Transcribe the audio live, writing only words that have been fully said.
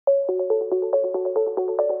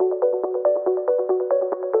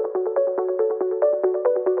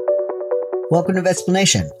Welcome to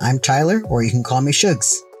Vetsplanation. I'm Tyler, or you can call me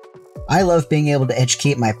Shugs. I love being able to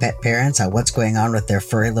educate my pet parents on what's going on with their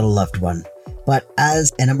furry little loved one. But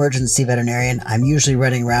as an emergency veterinarian, I'm usually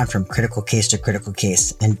running around from critical case to critical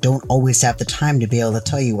case and don't always have the time to be able to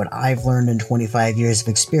tell you what I've learned in 25 years of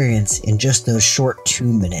experience in just those short 2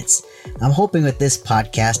 minutes. I'm hoping with this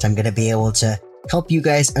podcast, I'm going to be able to help you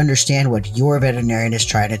guys understand what your veterinarian is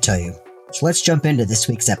trying to tell you. So let's jump into this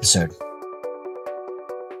week's episode.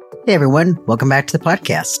 Hey everyone, welcome back to the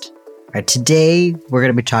podcast. All right, today we're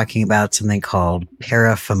going to be talking about something called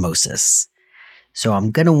paraphimosis. So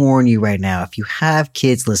I'm going to warn you right now, if you have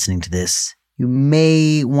kids listening to this, you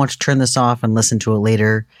may want to turn this off and listen to it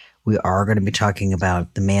later. We are going to be talking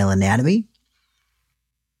about the male anatomy.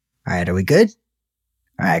 All right, are we good?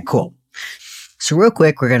 All right, cool. So real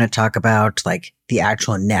quick, we're going to talk about the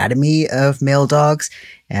actual anatomy of male dogs.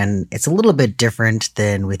 And it's a little bit different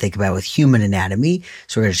than we think about with human anatomy.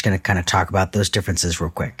 So we're just going to kind of talk about those differences real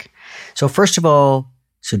quick. So first of all,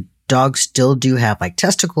 dogs still do have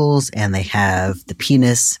testicles and they have the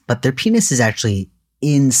penis, but their penis is actually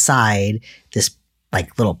inside this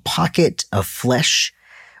little pocket of flesh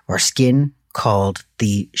or skin called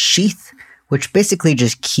the sheath, which basically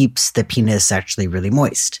just keeps the penis actually really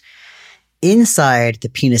moist. Inside the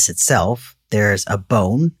penis itself, there's a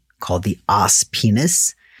bone called the os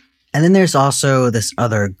penis. And then there's also this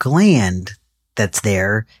other gland that's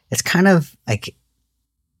there. It's kind of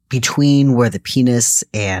between where the penis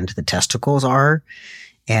and the testicles are.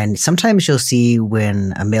 And sometimes you'll see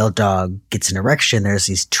when a male dog gets an erection, there's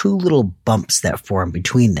these two little bumps that form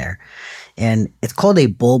between there. And it's called a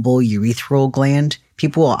bulbourethral gland.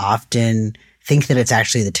 People will often think that it's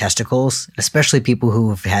actually the testicles, especially people who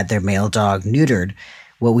have had their male dog neutered.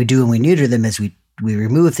 What we do when we neuter them is we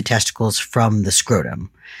remove the testicles from the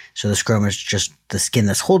scrotum. So the scrotum is just the skin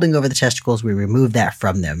that's holding over the testicles. We remove that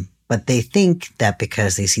from them. But they think that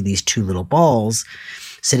because they see these two little balls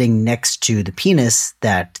sitting next to the penis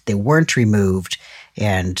that they weren't removed,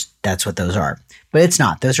 and that's what those are. But it's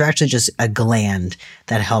not. Those are actually just a gland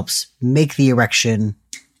that helps make the erection.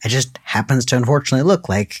 It just happens to unfortunately look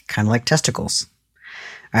kind of like testicles.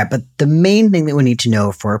 All right, but the main thing that we need to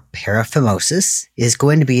know for paraphimosis is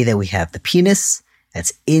going to be that we have the penis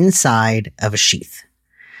that's inside of a sheath.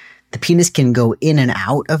 The penis can go in and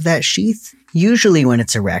out of that sheath, usually when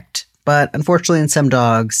it's erect, but unfortunately in some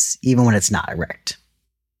dogs, even when it's not erect.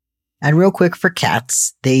 And real quick for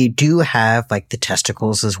cats, they do have the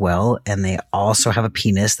testicles as well, and they also have a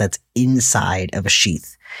penis that's inside of a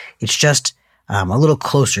sheath. It's just a little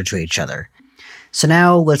closer to each other. So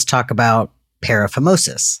now let's talk about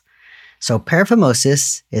paraphimosis. So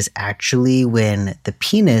paraphimosis is actually when the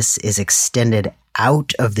penis is extended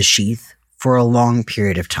out of the sheath for a long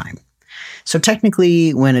period of time. So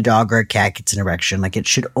technically, when a dog or a cat gets an erection, it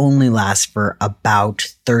should only last for about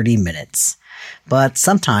 30 minutes. But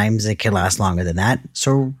sometimes it can last longer than that.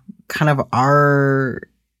 So kind of our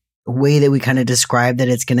way that we kind of describe that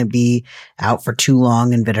it's going to be out for too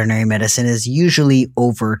long in veterinary medicine is usually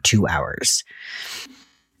over 2 hours.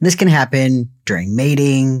 This can happen during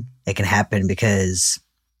mating. It can happen because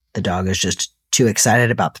the dog is just too excited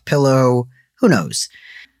about the pillow. Who knows?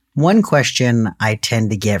 One question I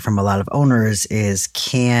tend to get from a lot of owners is,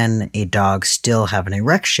 can a dog still have an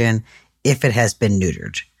erection if it has been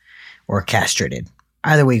neutered or castrated?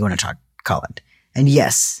 Either way you want to call it. And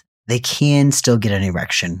yes, they can still get an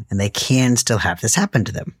erection and they can still have this happen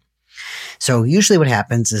to them. So usually what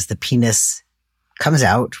happens is the penis comes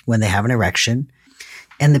out when they have an erection,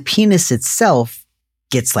 and the penis itself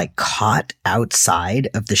gets caught outside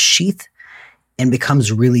of the sheath and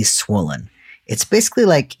becomes really swollen. It's basically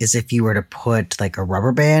as if you were to put a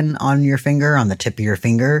rubber band on your finger, on the tip of your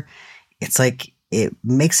finger. It's it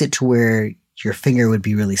makes it to where your finger would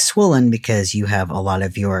be really swollen because you have a lot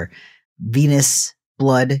of your venous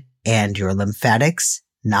blood and your lymphatics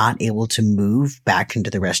not able to move back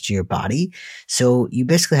into the rest of your body. So you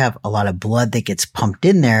basically have a lot of blood that gets pumped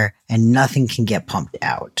in there and nothing can get pumped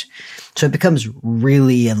out. So it becomes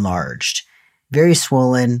really enlarged, very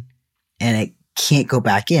swollen, and it can't go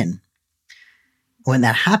back in. When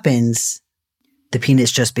that happens, the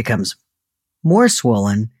penis just becomes more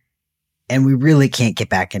swollen and we really can't get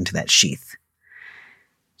back into that sheath.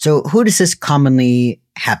 So who does this commonly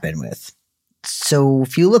happen with? So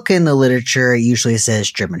if you look in the literature, it usually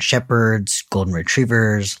says German Shepherds, Golden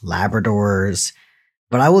Retrievers, Labradors.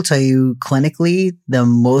 But I will tell you, clinically, the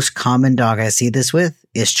most common dog I see this with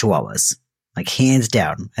is Chihuahuas. Hands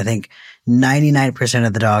down. I think 99%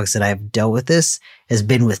 of the dogs that I've dealt with this has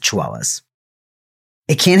been with Chihuahuas.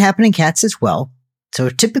 It can happen in cats as well. So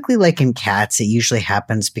typically, like in cats, it usually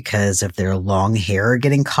happens because of their long hair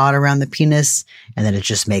getting caught around the penis, and then it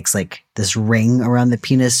just makes like this ring around the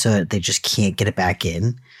penis so that they just can't get it back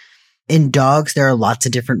in. In dogs, there are lots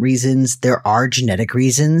of different reasons. There are genetic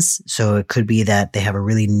reasons. So it could be that they have a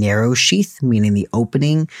really narrow sheath, meaning the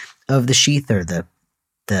opening of the sheath or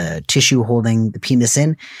the tissue holding the penis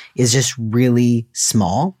in is just really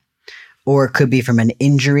small. Or it could be from an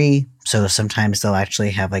injury. So sometimes they'll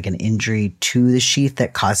actually have like an injury to the sheath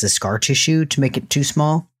that causes scar tissue to make it too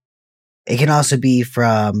small. It can also be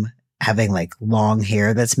from having like long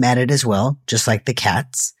hair that's matted as well, just like the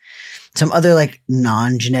cats. Some other like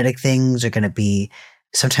non-genetic things are going to be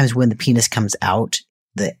sometimes when the penis comes out,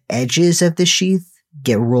 the edges of the sheath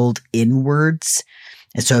get rolled inwards.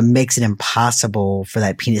 And so it makes it impossible for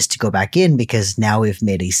that penis to go back in because now we've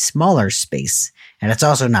made a smaller space. And it's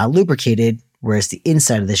also not lubricated, whereas the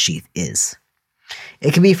inside of the sheath is.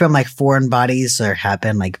 It can be from like foreign bodies or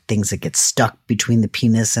happen like things that get stuck between the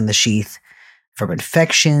penis and the sheath, from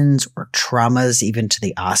infections or traumas, even to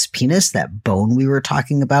the os penis. That bone we were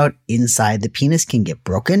talking about inside the penis can get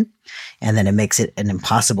broken, and then it makes it an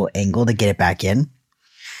impossible angle to get it back in.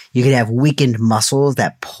 You can have weakened muscles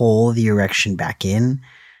that pull the erection back in,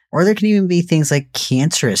 or there can even be things like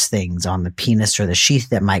cancerous things on the penis or the sheath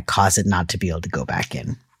that might cause it not to be able to go back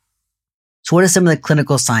in. So what are some of the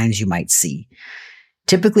clinical signs you might see?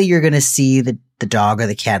 Typically, you're going to see the dog or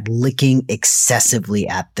the cat licking excessively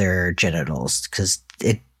at their genitals because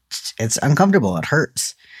it's uncomfortable. It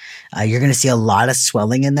hurts. You're going to see a lot of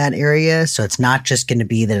swelling in that area. So it's not just going to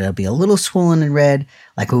be that it'll be a little swollen and red.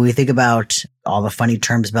 Like when we think about all the funny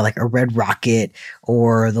terms about like a red rocket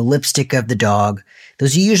or the lipstick of the dog,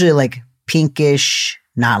 those are usually like pinkish,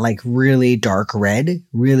 not like really dark red.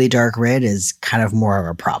 Really dark red is kind of more of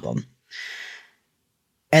a problem.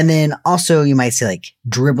 And then also you might see like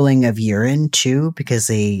dribbling of urine too, because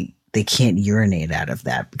they can't urinate out of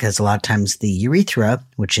that because a lot of times the urethra,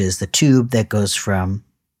 which is the tube that goes from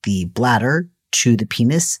the bladder to the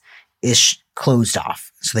penis, is closed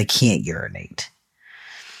off. So they can't urinate.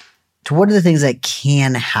 So what are the things that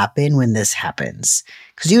can happen when this happens?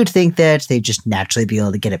 Because you would think that they just naturally be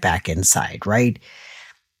able to get it back inside, right?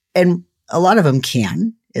 And a lot of them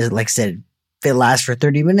can. Like I said, if it lasts for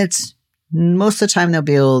 30 minutes, most of the time they'll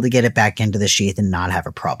be able to get it back into the sheath and not have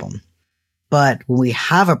a problem. But when we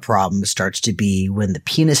have a problem, it starts to be when the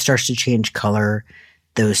penis starts to change color,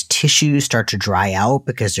 those tissues start to dry out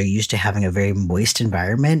because they're used to having a very moist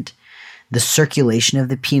environment. The circulation of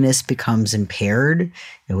the penis becomes impaired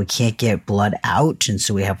and we can't get blood out. And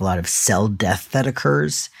so we have a lot of cell death that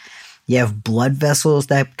occurs. You have blood vessels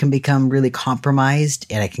that can become really compromised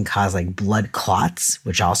and it can cause like blood clots,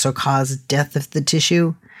 which also cause death of the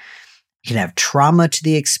tissue. You can have trauma to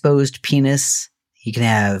the exposed penis. You can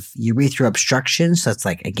have urethral obstruction. So that's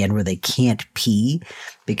like, again, where they can't pee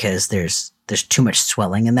because there's too much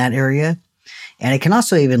swelling in that area. And it can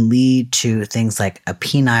also even lead to things like a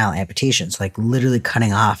penile amputation. So like literally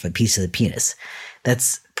cutting off a piece of the penis.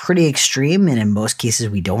 That's pretty extreme. And in most cases,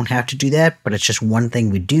 we don't have to do that, but it's just one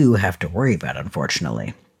thing we do have to worry about,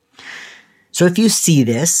 unfortunately. So if you see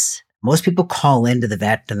this, most people call into the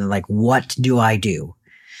vet and they're like, what do I do?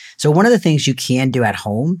 So one of the things you can do at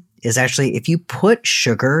home is actually if you put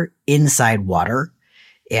sugar inside water,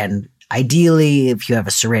 and ideally if you have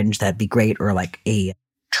a syringe, that'd be great, or like a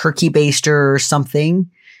turkey baster or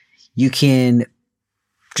something, you can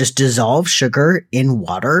just dissolve sugar in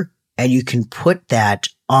water and you can put that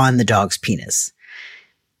on the dog's penis.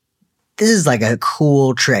 This is like a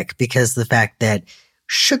cool trick because the fact that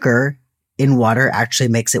sugar in water actually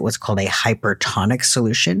makes it what's called a hypertonic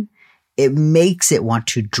solution. It makes it want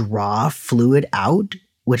to draw fluid out,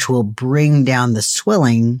 which will bring down the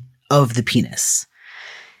swelling of the penis.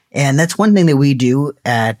 And that's one thing that we do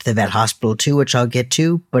at the vet hospital too, which I'll get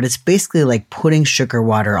to, but it's basically like putting sugar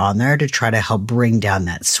water on there to try to help bring down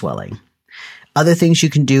that swelling. Other things you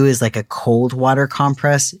can do is like a cold water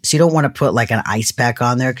compress. So you don't want to put like an ice pack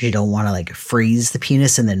on there because you don't want to like freeze the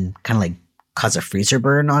penis and then kind of like cause a freezer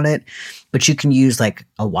burn on it. But you can use like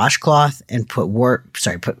a washcloth and put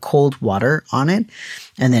cold water on it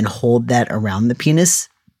and then hold that around the penis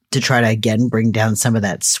to try to again bring down some of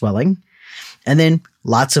that swelling. And then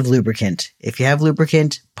lots of lubricant. If you have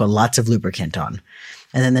lubricant, put lots of lubricant on.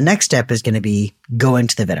 And then the next step is going to be go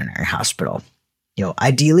into the veterinary hospital.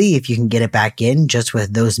 Ideally, if you can get it back in just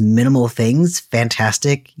with those minimal things,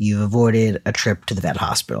 fantastic. You've avoided a trip to the vet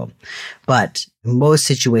hospital. But in most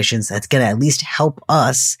situations, that's going to at least help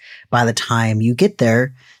us by the time you get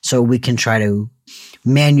there so we can try to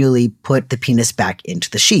manually put the penis back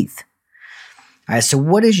into the sheath. All right, so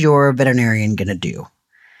what is your veterinarian going to do?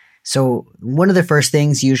 So one of the first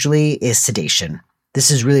things usually is sedation.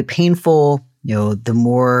 This is really painful. The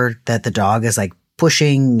more that the dog is like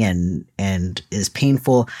pushing and is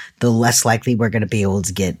painful, the less likely we're going to be able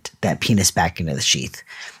to get that penis back into the sheath.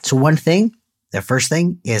 So the first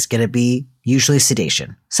thing is going to be usually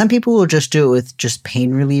sedation. Some people will just do it with just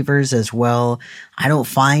pain relievers as well. I don't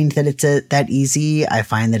find that it's that easy. I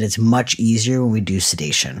find that it's much easier when we do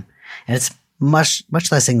sedation. And it's much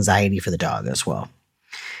less anxiety for the dog as well.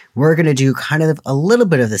 We're going to do kind of a little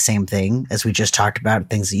bit of the same thing as we just talked about,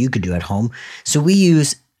 things that you could do at home. So we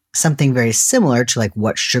use something very similar to like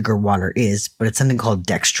what sugar water is, but it's something called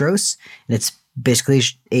dextrose. And it's basically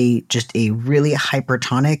just a really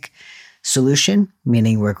hypertonic solution,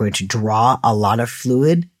 meaning we're going to draw a lot of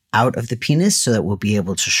fluid out of the penis so that we'll be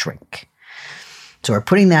able to shrink. So we're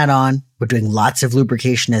putting that on. We're doing lots of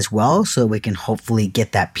lubrication as well so that we can hopefully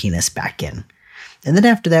get that penis back in. And then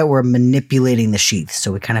after that, we're manipulating the sheath.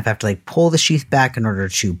 So we kind of have to like pull the sheath back in order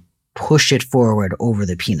to push it forward over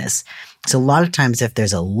the penis. So a lot of times if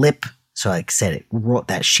there's a lip, so like I said,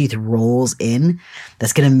 that sheath rolls in,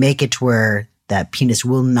 that's going to make it to where that penis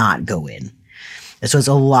will not go in. And so it's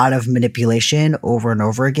a lot of manipulation over and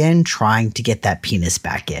over again, trying to get that penis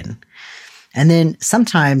back in. And then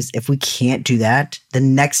sometimes if we can't do that, the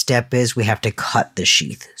next step is we have to cut the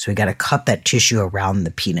sheath. So we got to cut that tissue around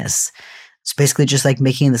the penis. It's basically just like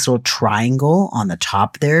making this little triangle on the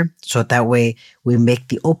top there. So that way we make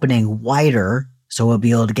the opening wider so we'll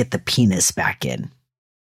be able to get the penis back in.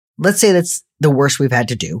 Let's say that's the worst we've had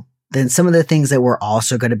to do. Then some of the things that we're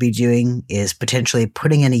also going to be doing is potentially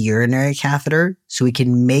putting in a urinary catheter so we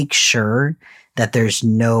can make sure that there's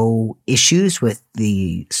no issues with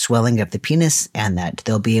the swelling of the penis and that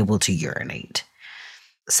they'll be able to urinate.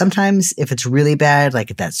 Sometimes if it's really bad, like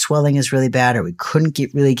if that swelling is really bad or we couldn't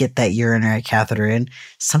really get that urinary catheter in,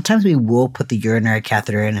 sometimes we will put the urinary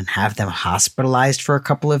catheter in and have them hospitalized for a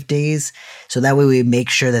couple of days. So that way we make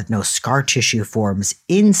sure that no scar tissue forms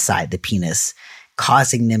inside the penis,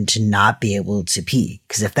 causing them to not be able to pee.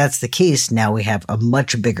 Because if that's the case, now we have a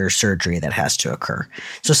much bigger surgery that has to occur.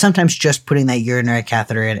 So sometimes just putting that urinary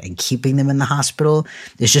catheter in and keeping them in the hospital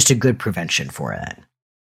is just a good prevention for that.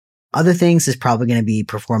 Other things is probably going to be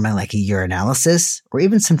performing like a urinalysis or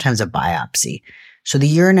even sometimes a biopsy. So the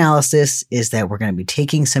urinalysis is that we're going to be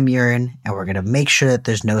taking some urine and we're going to make sure that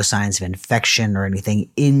there's no signs of infection or anything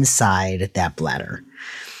inside that bladder.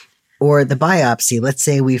 Or the biopsy, let's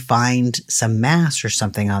say we find some mass or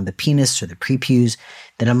something on the penis or the prepuce,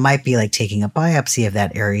 then it might be like taking a biopsy of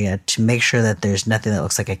that area to make sure that there's nothing that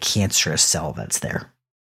looks like a cancerous cell that's there.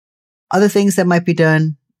 Other things that might be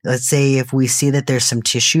done, let's say if we see that there's some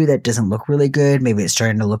tissue that doesn't look really good, maybe it's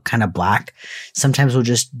starting to look kind of black, sometimes we'll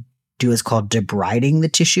just do what's called debriding the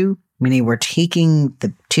tissue, meaning we're taking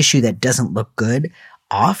the tissue that doesn't look good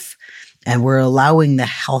off and we're allowing the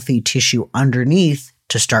healthy tissue underneath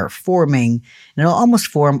to start forming, and it'll almost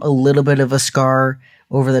form a little bit of a scar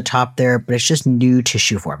over the top there, but it's just new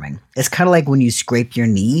tissue forming. It's kind of like when you scrape your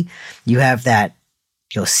knee, you have that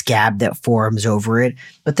scab that forms over it,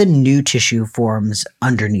 but then new tissue forms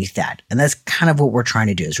underneath that. And that's kind of what we're trying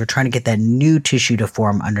to do, is we're trying to get that new tissue to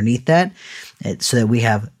form underneath that so that we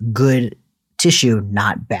have good tissue,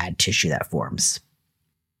 not bad tissue that forms.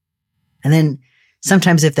 And then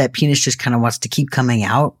sometimes if that penis just kind of wants to keep coming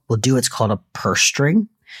out, we'll do what's called a purse string.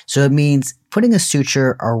 So it means putting a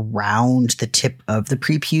suture around the tip of the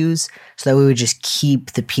prepuce so that we would just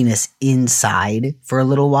keep the penis inside for a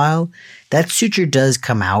little while. That suture does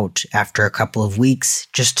come out after a couple of weeks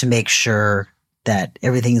just to make sure that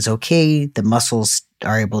everything's okay. The muscles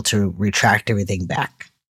are able to retract everything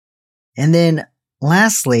back. And then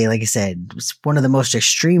lastly, like I said, one of the most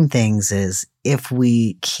extreme things is if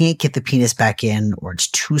we can't get the penis back in, or it's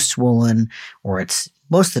too swollen, or it's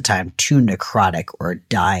most of the time too necrotic or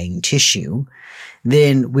dying tissue,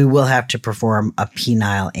 then we will have to perform a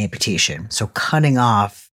penile amputation. So cutting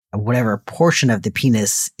off whatever portion of the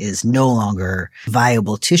penis is no longer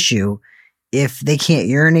viable tissue. If they can't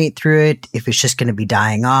urinate through it, if it's just going to be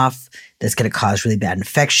dying off, that's going to cause really bad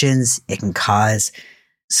infections. It can cause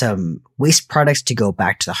some waste products to go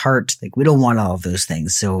back to the heart. Like, we don't want all of those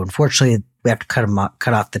things. So unfortunately, we have to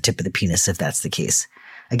cut off the tip of the penis if that's the case.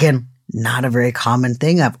 Again, not a very common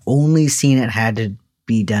thing. I've only seen it had to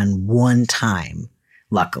be done one time,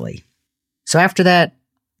 luckily. So after that,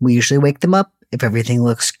 we usually wake them up. If everything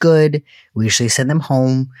looks good, we usually send them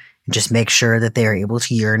home and just make sure that they are able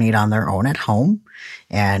to urinate on their own at home.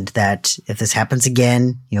 And that if this happens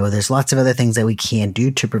again, there's lots of other things that we can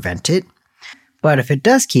do to prevent it. But if it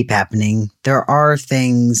does keep happening, there are like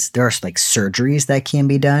surgeries that can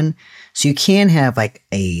be done. So you can have like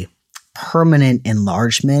a permanent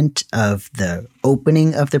enlargement of the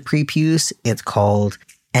opening of the prepuce. It's called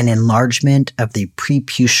an enlargement of the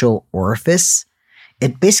preputial orifice.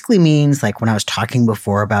 It basically means, like when I was talking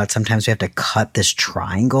before about sometimes we have to cut this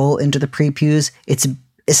triangle into the prepuce, it's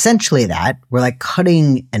essentially that. We're like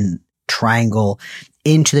cutting a triangle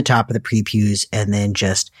into the top of the prepuce and then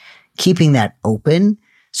just keeping that open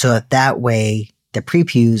so that way the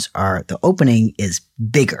prepuce the opening is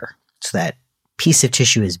bigger. So that piece of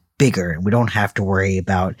tissue is bigger and we don't have to worry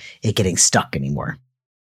about it getting stuck anymore.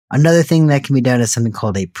 Another thing that can be done is something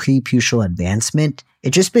called a preputial advancement. It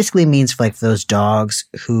just basically means for like those dogs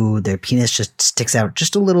who their penis just sticks out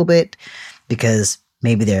just a little bit because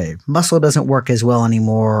maybe their muscle doesn't work as well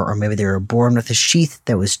anymore, or maybe they were born with a sheath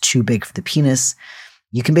that was too big for the penis.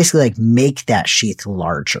 You can basically like make that sheath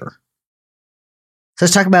larger. So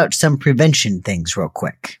let's talk about some prevention things real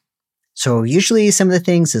quick. So usually some of the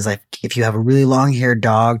things is like if you have a really long-haired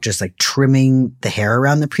dog, just like trimming the hair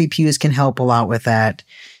around the prepuce can help a lot with that.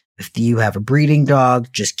 If you have a breeding dog,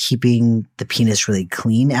 just keeping the penis really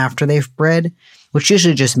clean after they've bred, which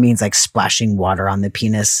usually just means like splashing water on the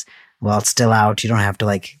penis while it's still out. You don't have to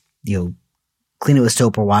like, clean it with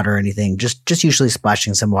soap or water or anything. Just usually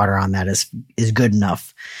splashing some water on that is good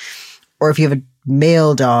enough. Or if you have a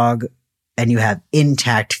male dog and you have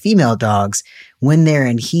intact female dogs, when they're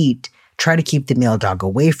in heat, try to keep the male dog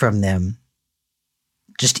away from them,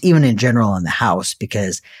 just even in general in the house,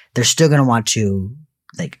 because they're still going to want to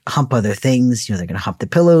like hump other things. They're going to hump the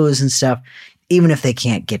pillows and stuff, even if they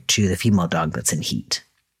can't get to the female dog that's in heat.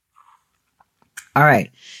 All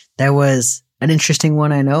right. That was an interesting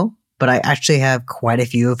one, I know, but I actually have quite a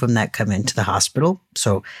few of them that come into the hospital.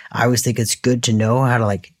 So I always think it's good to know how to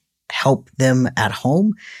like help them at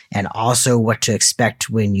home and also what to expect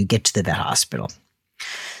when you get to the vet hospital.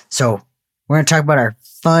 So we're going to talk about our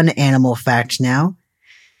fun animal fact now.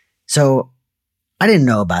 So I didn't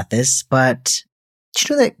know about this, but did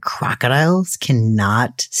you know that crocodiles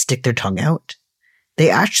cannot stick their tongue out? They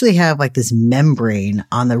actually have like this membrane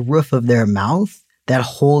on the roof of their mouth that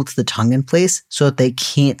holds the tongue in place so that they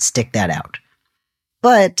can't stick that out.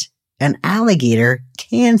 But an alligator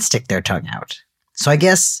can stick their tongue out. So I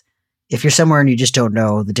guess if you're somewhere and you just don't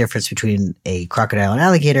know the difference between a crocodile and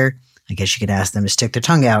alligator, I guess you can ask them to stick their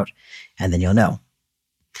tongue out and then you'll know.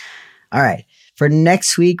 All right. For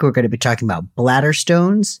next week, we're going to be talking about bladder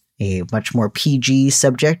stones, a much more PG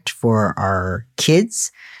subject for our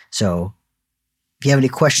kids. So if you have any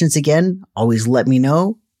questions again, always let me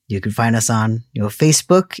know. You can find us on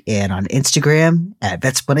Facebook and on Instagram at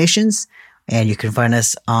Vetsplanations, and you can find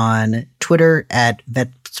us on Twitter at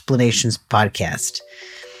Vetsplanations Podcast.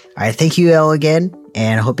 All right, thank you all again,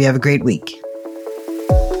 and I hope you have a great week.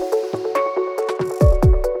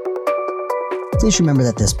 Please remember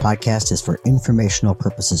that this podcast is for informational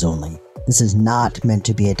purposes only. This is not meant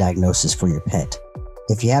to be a diagnosis for your pet.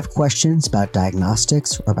 If you have questions about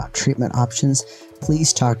diagnostics or about treatment options,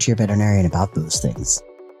 please talk to your veterinarian about those things.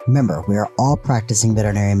 Remember, we are all practicing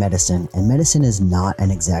veterinary medicine, and medicine is not an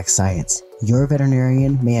exact science. Your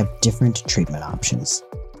veterinarian may have different treatment options.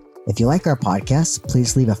 If you like our podcast,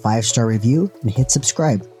 please leave a 5-star review and hit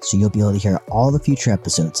subscribe so you'll be able to hear all the future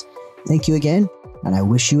episodes. Thank you again, and I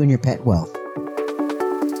wish you and your pet well.